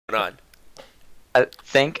on? I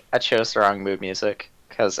think I chose the wrong mood music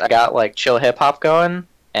because I got like chill hip hop going,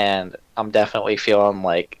 and I'm definitely feeling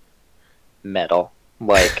like metal,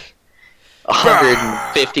 like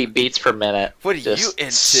 150 beats per minute. What are you Just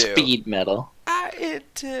into? speed metal. I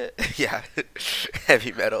into yeah,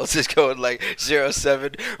 heavy metal. It's just going like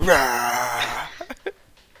 07. Rah!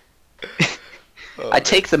 Oh, I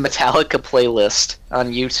take the Metallica playlist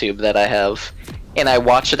on YouTube that I have, and I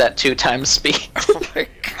watch it at 2x speed. Oh my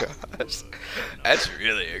gosh, that's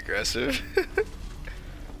really aggressive.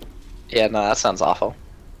 Yeah, no, that sounds awful.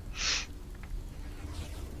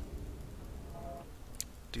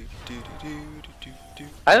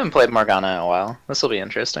 I haven't played Morgana in a while. This will be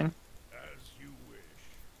interesting.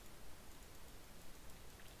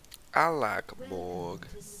 I like Morg.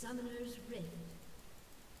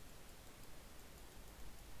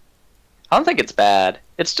 I don't think it's bad.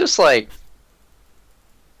 It's just like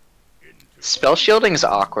spell shielding is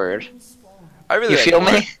awkward. I really You like feel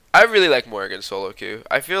Morg. me? I really like Morg in solo queue.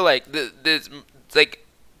 I feel like the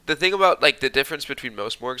thing about like the difference between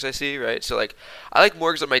most Morgs I see, right? So like I like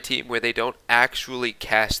Morgs on my team where they don't actually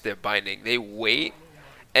cast their binding. They wait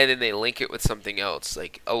and then they link it with something else.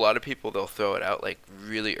 Like a lot of people, they'll throw it out like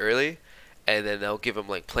really early, and then they'll give them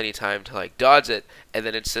like plenty of time to like dodge it, and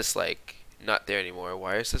then it's just like not there anymore.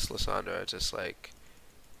 Why is this Lissandra just like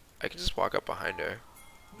I can just walk up behind her?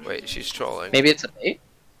 Wait, she's trolling. Maybe it's a bait?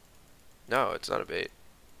 No, it's not a bait.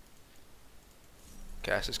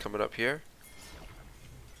 Cass is coming up here.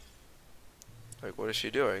 Like, what is she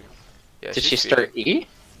doing? Yeah, Did she she's start feeding. E?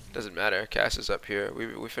 Doesn't matter. Cass is up here. We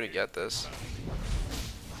finna get this.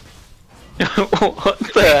 What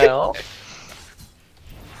the hell?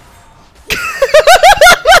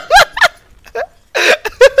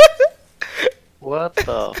 What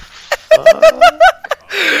the fuck?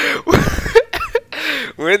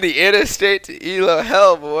 We're in the interstate to Elo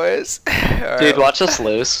hell, boys. Dude, watch us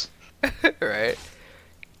lose. Right.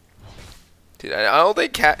 Dude, I don't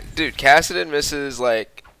think dude, Cassidon misses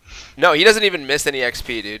like no, he doesn't even miss any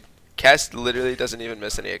XP, dude. Cass literally doesn't even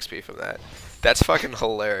miss any XP from that. That's fucking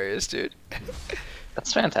hilarious, dude.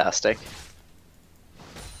 That's fantastic.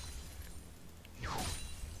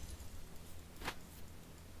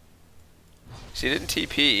 She didn't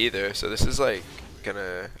TP either, so this is like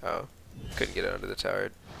gonna oh, couldn't get it under the tower.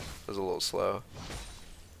 It was a little slow.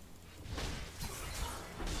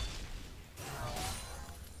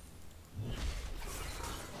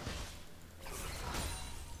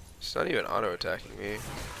 She's not even auto attacking me.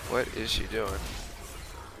 What is she doing?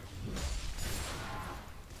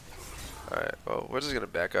 Alright, well, we're just gonna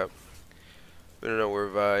back up. We don't know where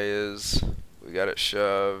Vi is. We got it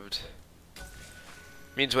shoved.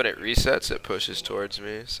 Means when it resets, it pushes towards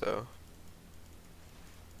me, so.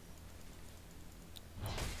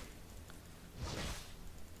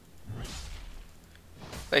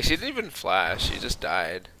 Like, she didn't even flash, she just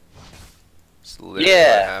died. That's literally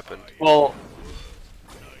what happened. Well,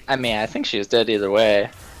 I mean, I think she was dead either way.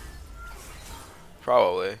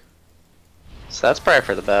 Probably. So that's probably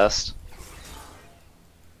for the best.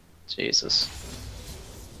 Jesus.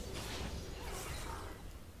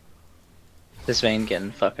 This Vayne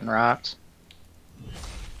getting fucking rocked.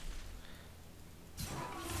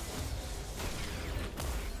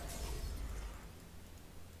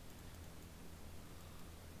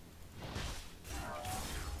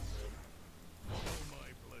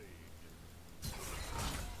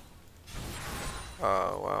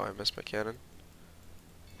 Oh, wow, I missed my cannon.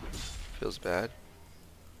 Feels bad.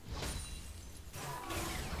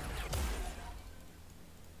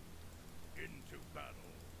 Into battle.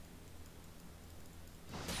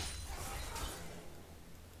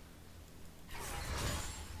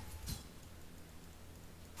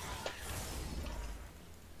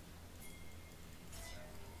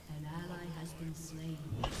 An ally has been slain.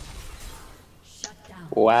 Shut down.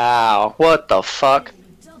 Wow, what the fuck?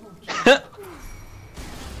 Double kill.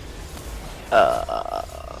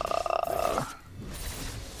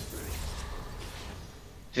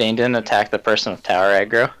 Vayne didn't attack the person with tower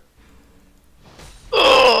aggro.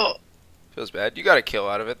 Feels bad. You got a kill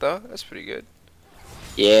out of it, though. That's pretty good.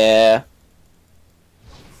 Yeah.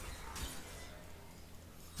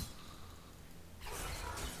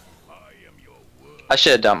 I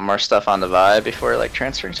should have dumped more stuff on the Vi before like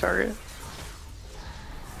transferring target.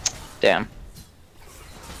 Damn.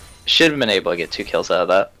 Should have been able to get 2 kills out of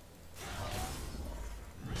that.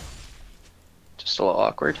 Just a little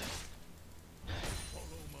awkward.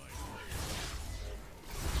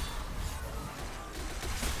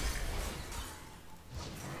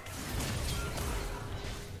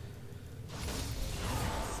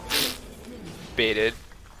 Baited.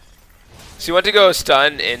 She went to go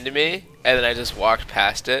stun into me, and then I just walked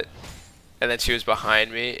past it, and then she was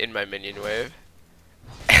behind me in my minion wave.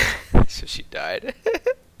 So she died.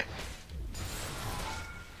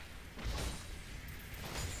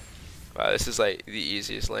 Wow, this is like the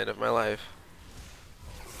easiest lane of my life.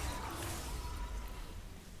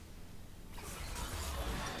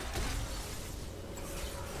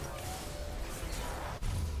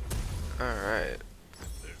 Alright.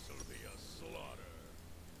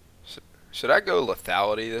 Should I go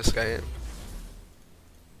lethality this game?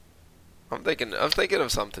 I'm thinking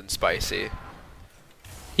of something spicy.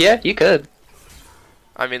 Yeah, you could.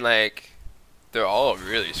 I mean, like, they're all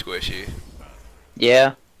really squishy.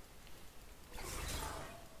 Yeah.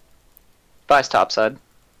 Buys topside.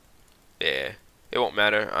 Yeah, it won't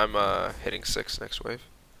matter. I'm hitting 6 next wave.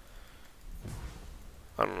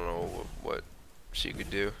 I don't know what she could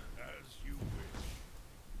do.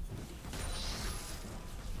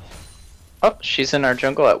 Oh, she's in our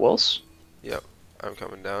jungle at Wolves. Yep, I'm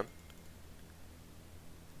coming down.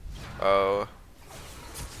 Oh.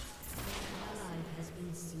 Ally has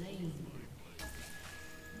been slain.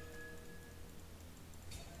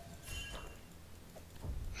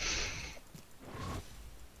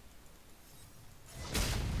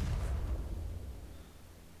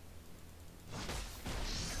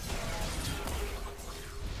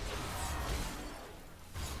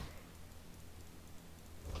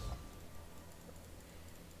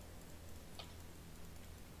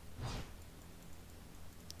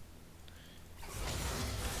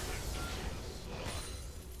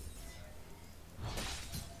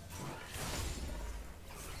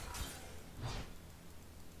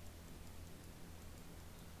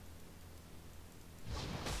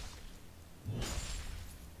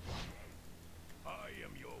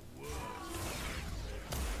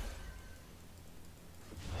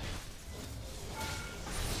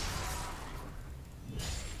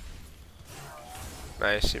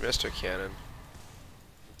 Nice, you missed her cannon.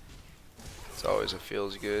 It's always a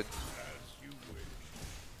feels good.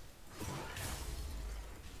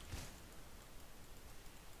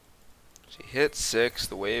 She hit 6,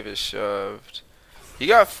 the wave is shoved. You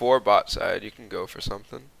got 4 bot side, you can go for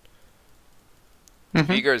something.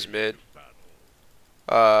 Vigor's mid.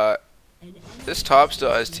 This top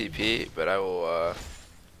still has TP, but I'll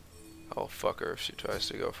fuck her if she tries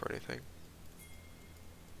to go for anything.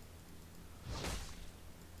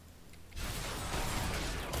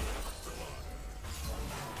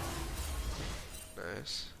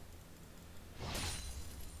 Nice.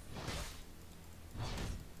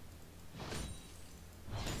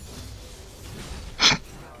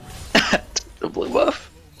 The blue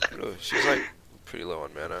buff. Ooh, she's like pretty low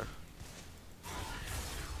on mana.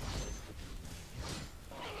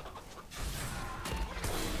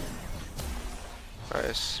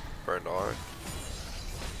 Nice. Burned all right.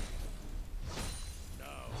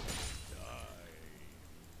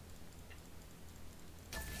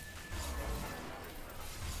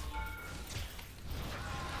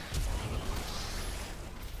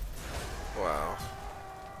 Wow.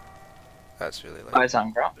 That's really late.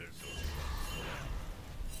 Lissandra.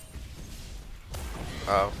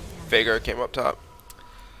 Oh, Vigor came up top.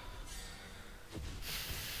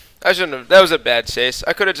 I shouldn't have. That was a bad chase.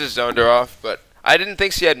 I could have just zoned her off, but I didn't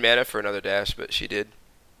think she had mana for another dash, but she did.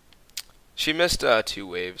 She missed 2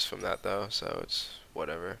 waves from that though, so it's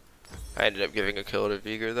whatever. I ended up giving a kill to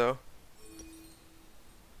Vigor though.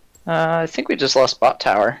 I think we just lost bot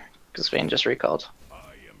tower because Vayne just recalled.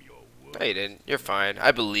 No, you didn't. You're fine.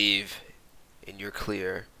 I believe in your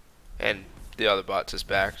clear, and the other bots is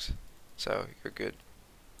backed, so you're good.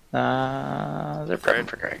 They're prepping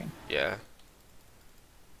for dragon. Yeah.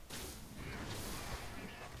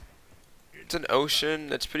 It's an ocean.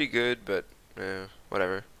 That's pretty good, but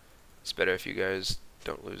whatever. It's better if you guys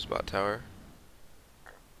don't lose bot tower.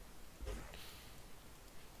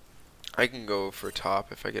 I can go for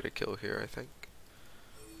top if I get a kill here, I think.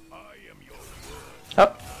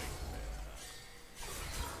 Oh.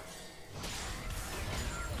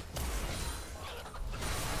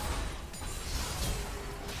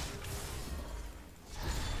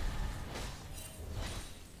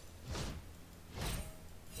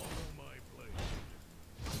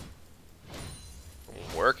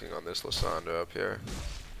 I'm working on this Lissandra up here.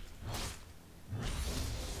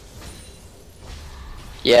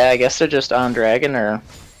 Yeah, I guess they're just on dragon or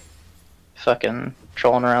fucking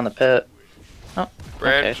trolling around the pit. Oh,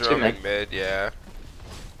 Brand's okay, 2 roaming mid. mid, yeah.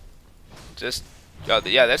 Just, oh,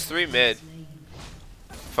 yeah, that's 3 mid.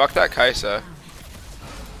 Fuck that Kaisa.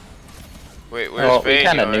 Wait, where's Well, Vayne we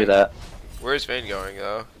kind of going? knew that. Where's Vayne going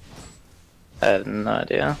though? I had no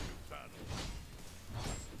idea.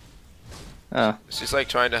 Oh. She's like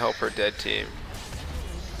trying to help her dead team.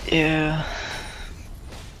 Yeah.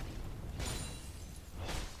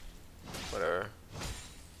 Whatever.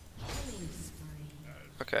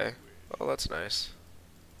 Okay. Well, that's nice.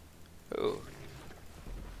 Ooh.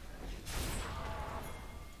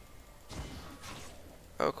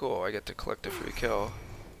 Oh, cool. I get to collect a free kill.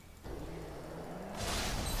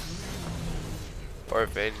 Or if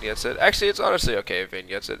Vayne gets it. Actually, it's honestly okay if Vayne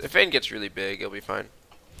gets it. If Vayne gets really big, he'll be fine.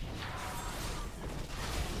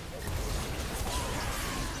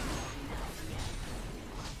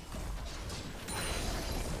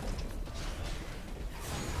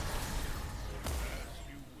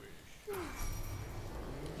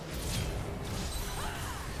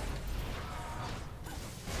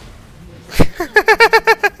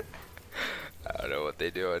 I don't know what they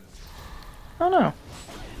doing. I don't know.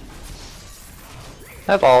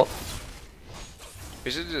 I have ult.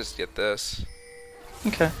 We should just get this.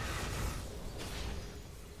 Okay.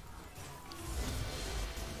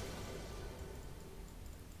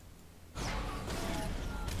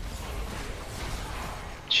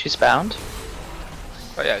 She's bound.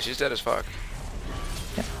 Oh yeah, she's dead as fuck.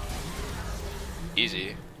 Yeah.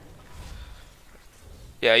 Easy.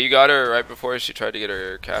 Yeah, you got her right before she tried to get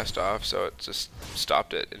her cast off, so it just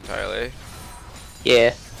stopped it entirely.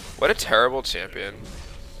 Yeah. What a terrible champion.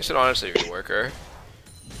 I should honestly rework her.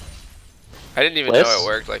 I didn't even know Bliss? it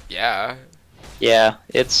worked. Like, yeah. Yeah,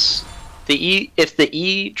 it's the E. If the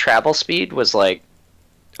E travel speed was like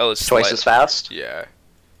Oh, it's twice as fast, Yeah.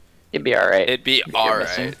 it'd be alright. It'd be But you're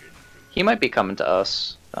missing. alright. He might be coming to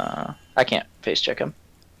us. I can't face check him.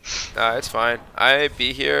 Nah, it's fine. I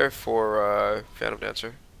be here for Phantom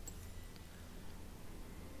Dancer.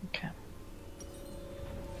 Okay.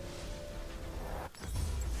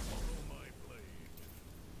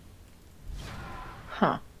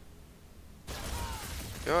 Huh.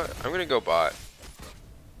 You know what? I'm gonna go bot.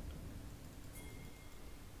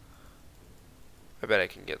 I bet I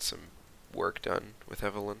can get some work done with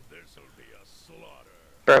Evelyn.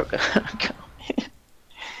 Bro, go.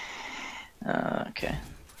 Okay.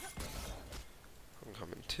 I'm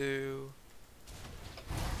coming too.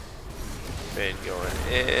 Vayne going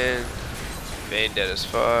in. Vayne dead as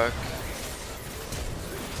fuck.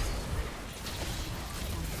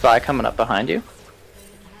 Vi coming up behind you.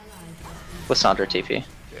 Lissandra TP.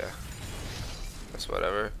 Yeah. That's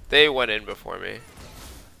whatever. They went in before me.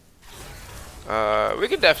 We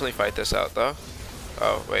can definitely fight this out though.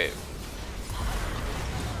 Oh, wait.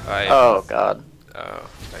 Oh god. Oh,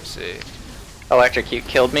 I see. Electrocute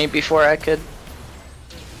killed me before I could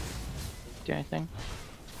do anything.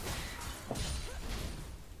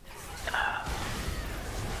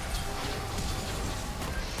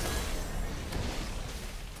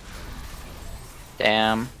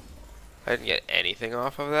 Damn. I didn't get anything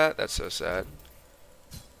off of that? That's so sad.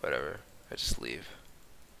 Whatever. I just leave.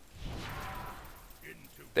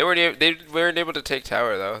 They weren't able to take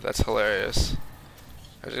tower though. That's hilarious.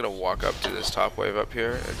 I'm just gonna walk up to this top wave up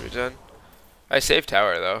here and regen. I saved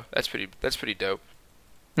tower though. That's pretty dope.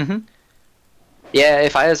 Mhm. Yeah,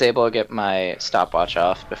 if I was able to get my stopwatch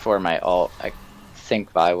off before my ult, I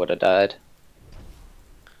think Vi would have died.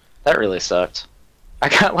 That really sucked. I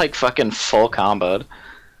got like fucking full comboed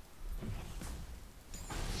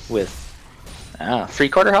with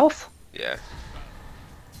 3/4 health. Yeah.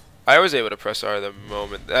 I was able to press R the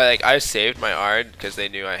moment like I saved my R because they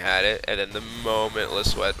knew I had it, and then the moment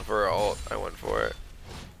Liz went for her ult, I went for it.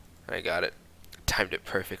 I got it. Timed it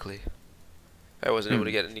perfectly. I wasn't able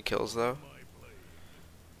to get any kills though.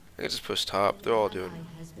 I can just push top. They're all doing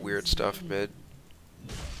weird stuff mid.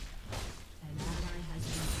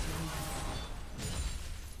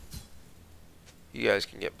 You guys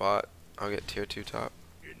can get bot. I'll get tier 2 top.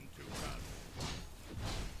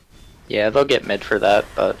 Yeah, they'll get mid for that,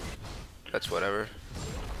 but That's whatever.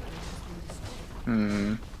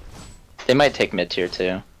 they might take mid tier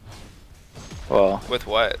too. Well, With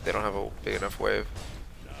what? They don't have a big enough wave.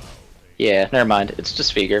 yeah, never mind. It's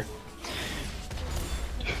just Vigor.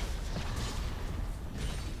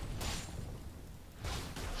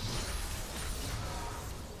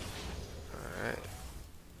 Alright.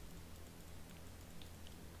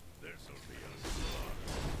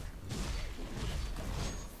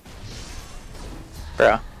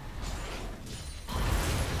 Bro.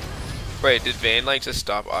 Wait, did Vayne like just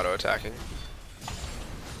stop auto attacking?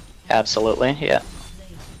 Absolutely, yeah.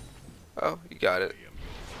 Oh, you got it.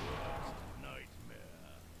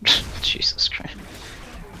 Jesus Christ.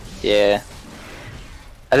 Yeah.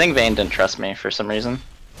 I think Vayne didn't trust me for some reason.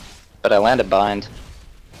 But I landed bind.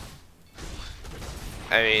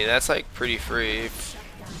 I mean, that's like pretty free.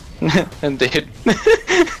 Indeed.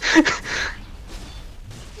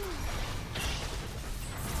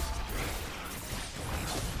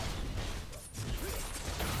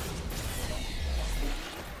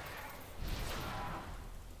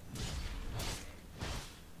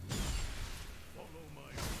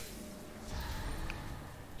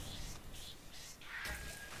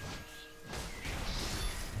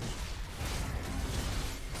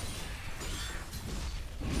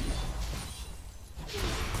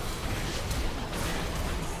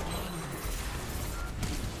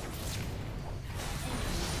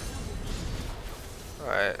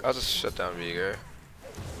 Alright, I'll just shut down Veigar.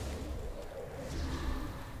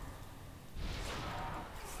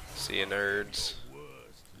 See you, nerds.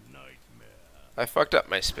 I fucked up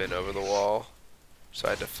my spin over the wall, so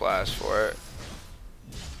I had to flash for it.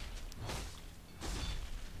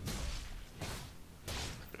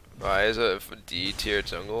 Vi is a D tier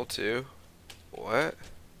jungle too? What?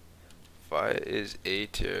 Vi is A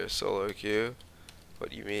tier solo queue?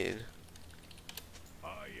 What do you mean? I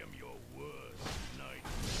am your worst nightmare.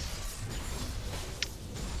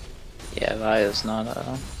 Yeah, Vi is not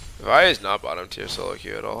Vi is not bottom tier solo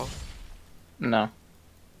queue at all. no.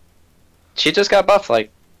 She just got buffed like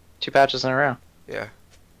 2 patches in a row. Yeah.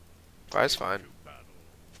 Vi's fine.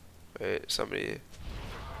 Wait, somebody...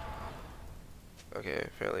 Okay,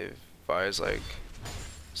 apparently Vi is like...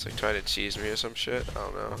 It's like trying to cheese me or some shit. I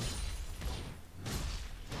don't know.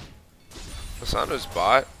 Lissandra's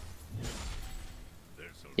bot?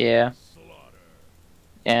 Yeah.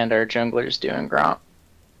 And our jungler's doing Gromp.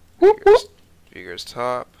 Veigar's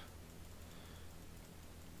top.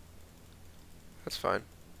 That's fine.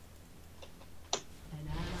 An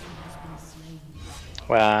ally has been slain.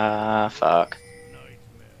 Wow, fuck.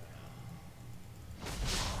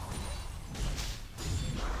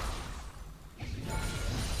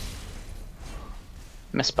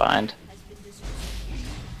 Misbind. Has been destroyed.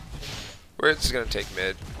 We're just gonna take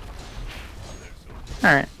mid.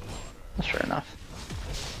 Alright. Sure enough.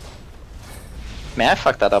 Man, I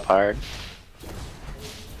fucked that up hard.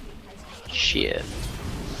 Shit.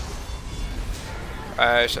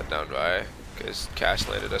 I shut down Vi because Cash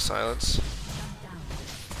landed a silence.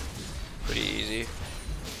 Pretty easy.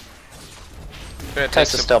 Gonna take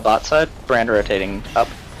Tyson some. still bot side. Brand rotating up.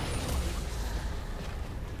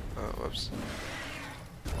 Oh, whoops.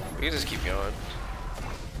 We can just keep going.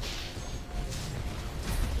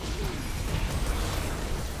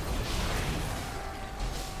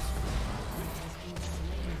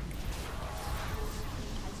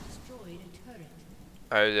 Has destroyed a turret.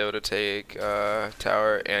 I was able to take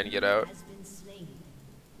tower and get out. Has been slain.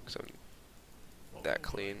 So I'm that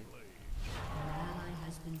clean. An ally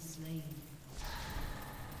has been slain.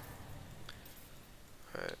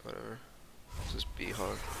 Alright, whatever. Let's just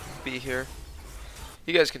be here.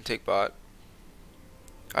 You guys can take bot.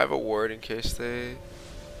 I have a ward in case they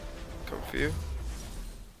come for you.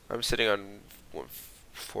 I'm sitting on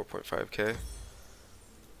 4.5k.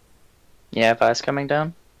 Yeah, Vi's coming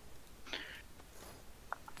down.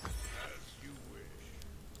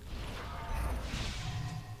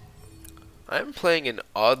 I'm playing an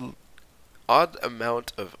odd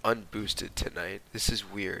amount of unboosted tonight. This is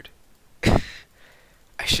weird.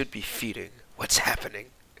 I should be feeding. What's happening?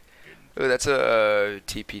 Oh, that's a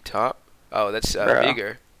TP top. Oh, that's Bro.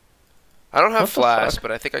 Veigar. I don't have What the flash, fuck?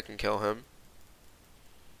 but I think I can kill him.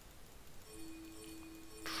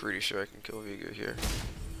 Pretty sure I can kill Veigar here.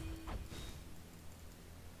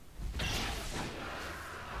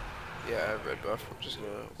 Yeah, I have red buff. I'm just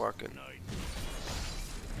gonna walk in.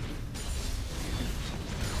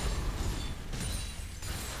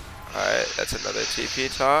 Alright, that's another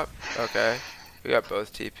TP top. Okay. We got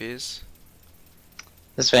both TPs.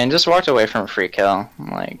 This Vayne just walked away from a free kill.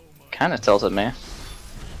 Like, kinda tilted me.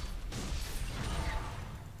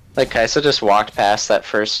 Like, Kaisa just walked past that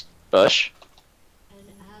first bush. An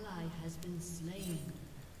ally has been slain.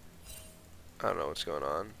 I don't know what's going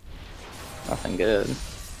on. Nothing good.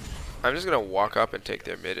 I'm just gonna walk up and take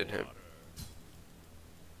their mid and him.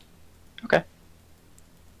 Okay.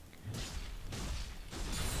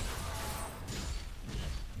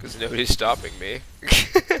 Because nobody's stopping me. Your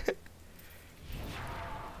turret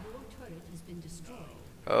has been destroyed.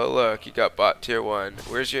 Oh look, you got bot tier 1.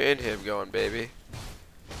 Where's your inhib going, baby?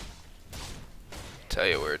 Tell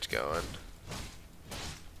you where it's going.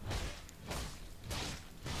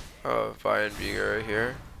 Oh, Vi and Veigar are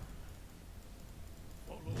here.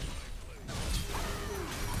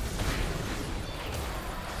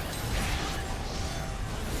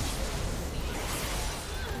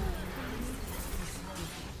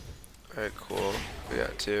 Alright, cool. We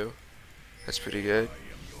got 2. That's pretty good.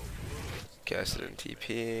 Casted and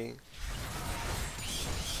TPing.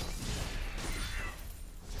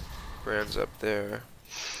 Brand's up there.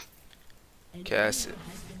 An Cassid. ally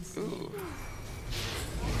has been slain. Ooh.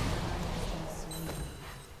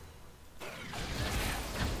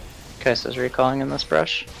 Kaisa's recalling in this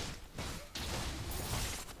brush.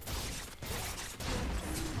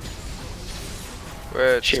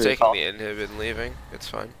 We're She just taking recall. the inhib and leaving. It's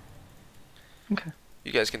fine. Okay.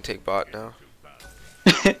 You guys can take bot now.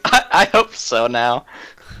 I hope so now.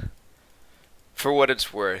 For what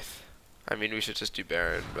it's worth. I mean, we should just do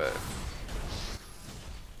Baron, but...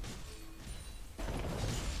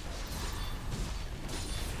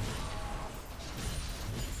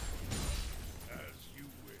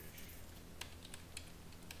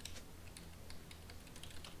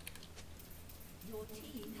 Your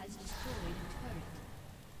team has destroyed a turret.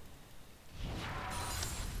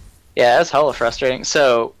 Yeah, that's hella frustrating.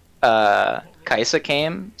 So, Kaisa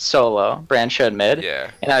came solo, Brand showed mid,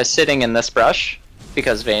 Yeah. and I was sitting in this brush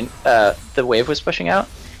because the wave was pushing out,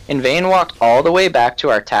 and Vayne walked all the way back to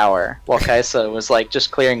our tower while Kaisa was like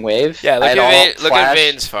just clearing wave. Yeah, I'd all look at flashed-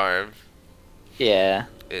 Vayne's farm. Yeah,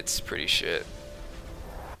 It's pretty shit.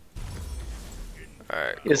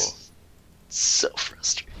 Alright, cool. it's so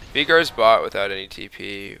frustrating. Vigar's bot without any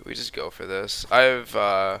TP. We just go for this. I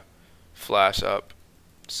have flash up,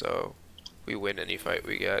 so we win any fight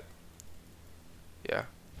we get. Yeah.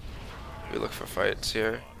 We look for fights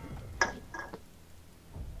here.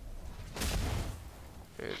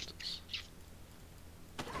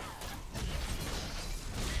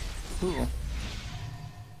 Ooh.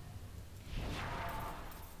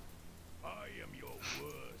 I am your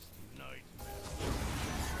worst nightmare.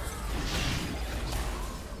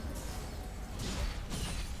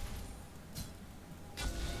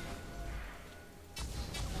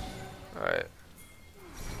 Alright.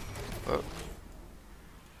 Oh.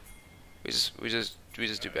 We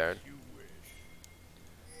just do Baron. You wish.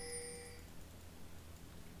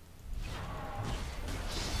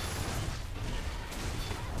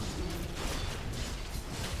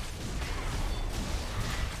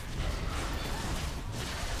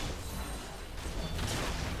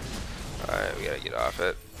 Alright, we gotta get off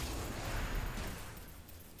it.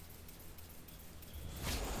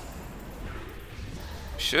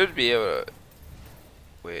 Should be able to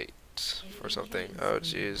wait for something. Oh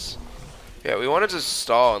jeez. Yeah, we wanted to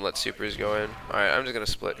stall and let supers go in. Alright, I'm just gonna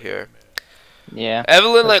split here. Yeah.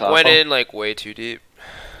 Evelyn That's like went awful. in like way too deep.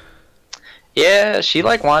 Yeah, she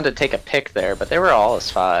like wanted to take a pick there, but they were all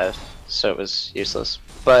as 5, so it was useless.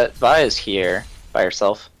 But Vi is here by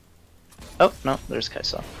herself. Oh no, there's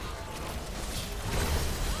Kaisa.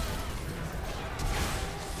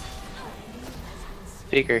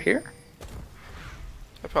 Speaker here.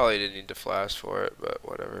 I probably didn't need to flash for it, but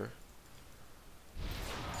whatever.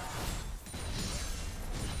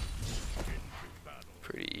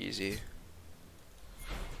 Pretty easy.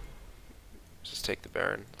 Just take the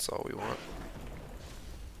Baron. That's all we want.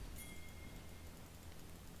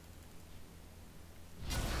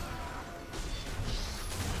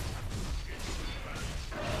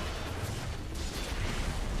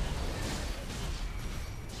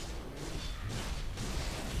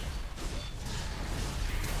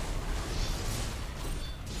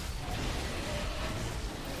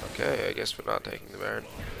 Okay, I guess we're not taking the Baron.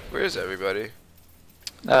 Where is everybody?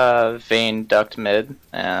 Vayne ducked mid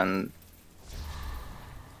and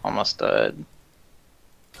almost died.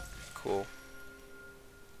 Cool.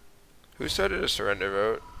 Who started a surrender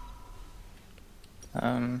vote?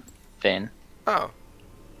 Vayne. Oh,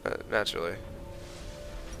 naturally.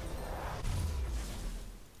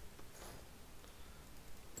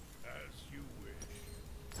 As you wish.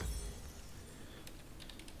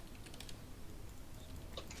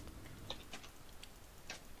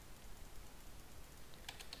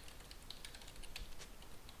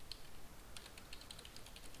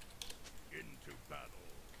 Into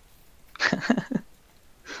battle.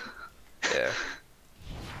 Yeah.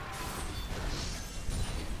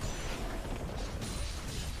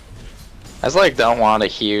 I just like don't want a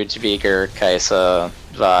huge Veigar Kaisa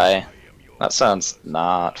Vi. That sounds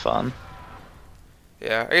not fun.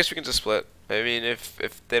 Yeah, I guess we can just split. I mean,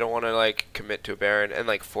 if they don't want to like commit to a Baron and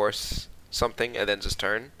like force something and then just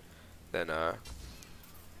turn, then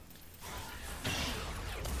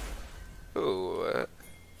ooh, Follow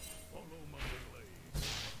my blade.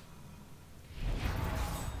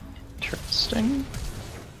 Interesting.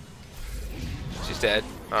 she's dead.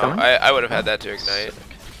 Oh, Coming? I would have had that to ignite.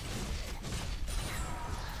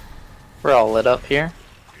 We're all lit up here.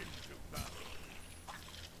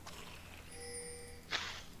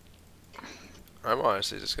 I'm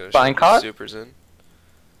honestly just gonna Fine shoot caught? supers in.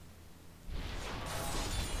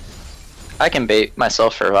 I can bait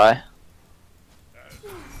myself for Vi. The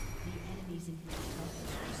enemies in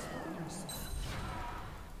this tower are so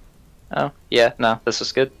Oh, yeah, no, this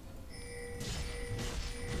is good.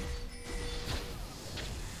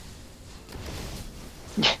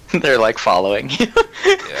 They're like following you.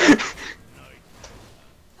 Yeah.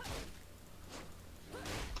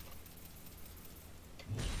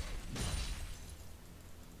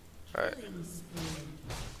 All right. killing spree.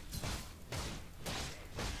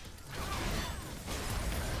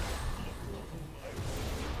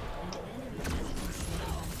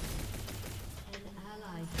 An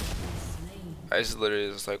ally has been slain. I just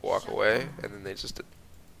literally just like walk away and then they just did.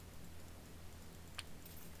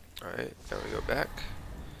 All right, now we go back.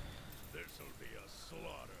 This'll be a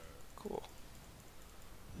slaughter. Cool.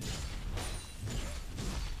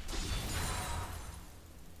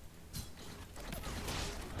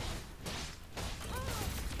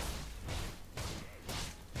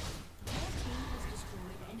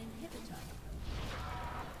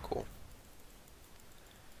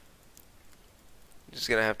 just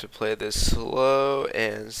gonna have to play this slow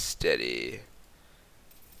and steady.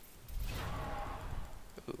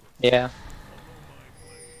 Yeah.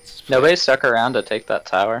 Let's play- Nobody stuck around to take that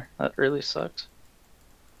tower. That really sucked.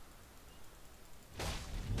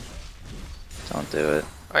 Don't do it.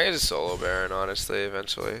 I can just solo Baron, honestly,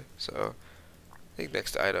 eventually. So, I think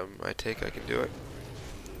next item I take, I can do it.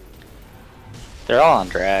 They're all on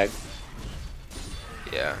drag.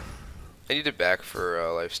 Yeah. I need it back for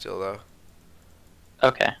lifesteal, though.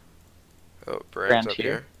 Okay. Oh, Baron's Brand up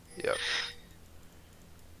here. here. Yep.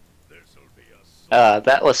 This'll be a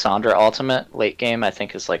That Lissandra ultimate late game I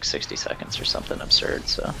think is like 60 seconds or something absurd,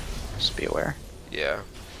 so just be aware. Yeah.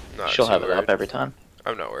 Not She'll too have it worried. up every time.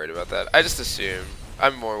 I'm not worried about that. I just assume.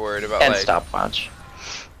 I'm more worried about, And like, stopwatch.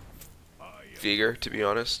 Vigor, to be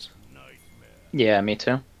honest. nightmare. Yeah, me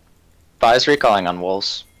too. Vi's recalling on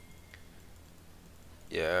wolves.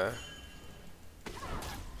 Yeah.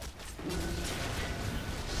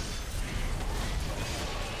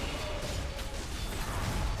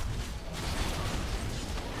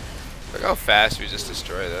 Look how fast we just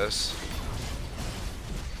destroy this.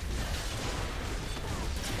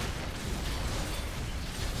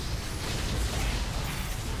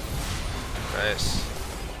 Nice.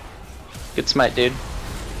 Good smite, dude.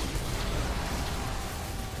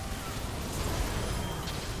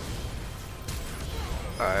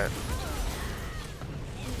 Alright.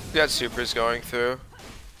 We got supers going through.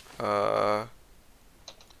 Feel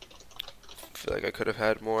like I could have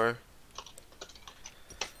had more.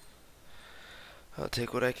 I'll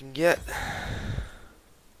take what I can get.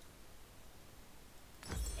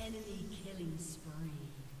 Enemy killing spree.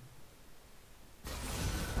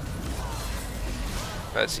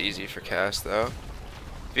 That's easy for cast though.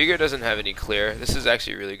 Vigor doesn't have any clear. This is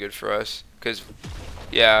actually really good for us. Cause,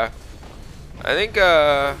 yeah. I think,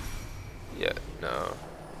 yeah, no.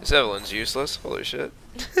 This Evelyn's useless. Holy shit.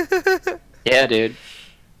 Yeah, dude.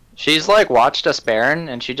 She's like watched us Baron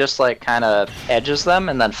and she just like kind of edges them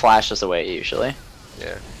and then flashes away usually.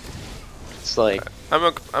 Yeah. It's like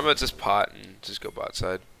I'm gonna just pot and just go bot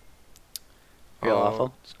side. real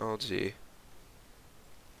awful. Oh, gee.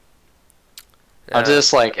 I'm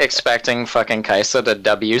just like expecting fucking Kaisa to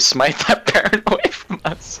W smite that Baron away from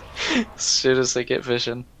us as soon as they get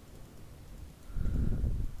vision.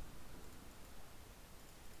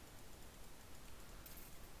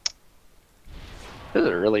 This is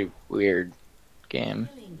a really weird game.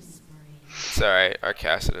 Killing spree. It's alright. Our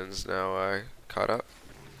Cassidon's now caught up.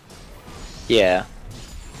 Yeah.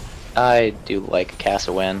 I do like a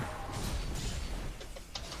Casa win.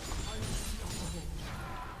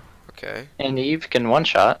 Okay. And Eve can one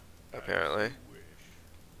shot. Apparently.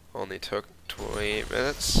 Only took 28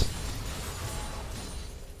 minutes.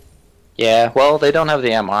 Yeah, well, they don't have the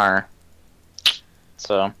MR.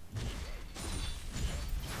 So,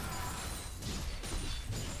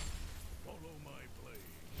 Follow my blade.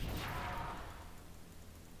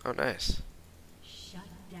 Oh, nice. Shut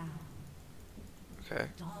down. Okay.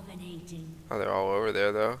 Dominating. Oh, they're all over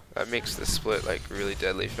there though. That makes the split like really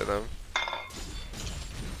deadly for them.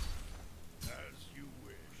 As you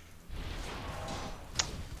wish.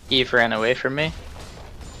 Eve ran away from me.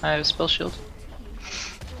 I have a spell shield. Destroyed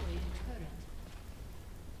turret.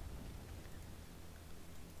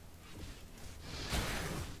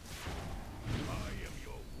 I am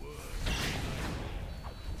your worst.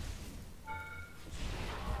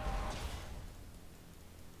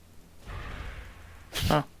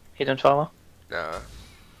 Oh, he didn't follow? Nah.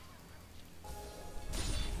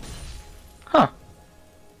 Huh.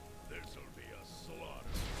 This'll be a slaughter.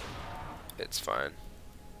 It's fine.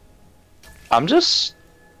 I'm just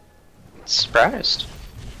surprised.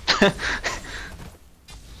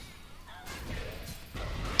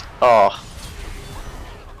 Oh.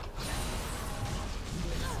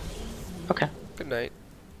 Okay. Good night.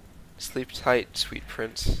 Sleep tight, sweet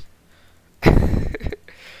prince.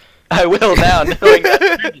 I will now, knowing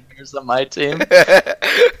that Tryndamere's on my team. Follow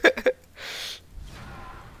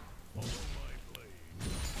my blade.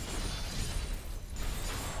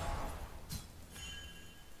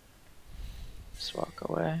 Just walk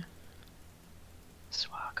away.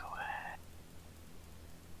 Just walk away.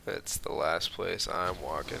 It's the last place I'm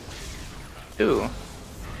walking. Ooh.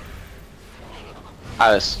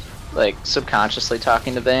 I was, like, subconsciously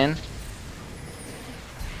talking to Vayne.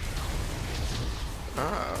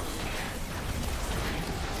 Oh.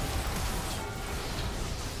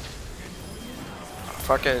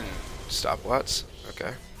 Fucking stopwatch.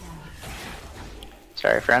 Okay.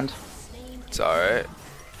 Sorry, friend. It's alright.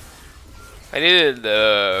 I needed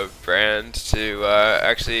the brand to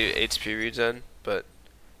actually HP regen, but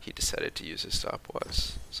he decided to use his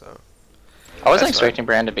stopwatch, so I wasn't That's fine. expecting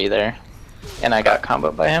Brand to be there, and I got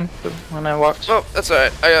comboed by him when I walked. Well, that's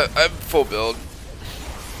alright. I'm full build.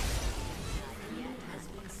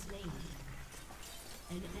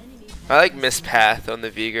 I like missed path on the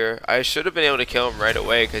Vigor. I should have been able to kill him right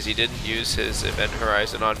away because he didn't use his event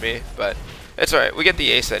horizon on me, but it's alright. We get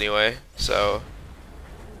the ace anyway, so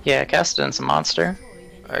Yeah, cast in some monster.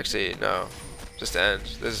 actually no. Just end.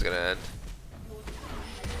 This is gonna end.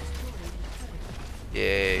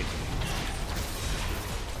 Yay.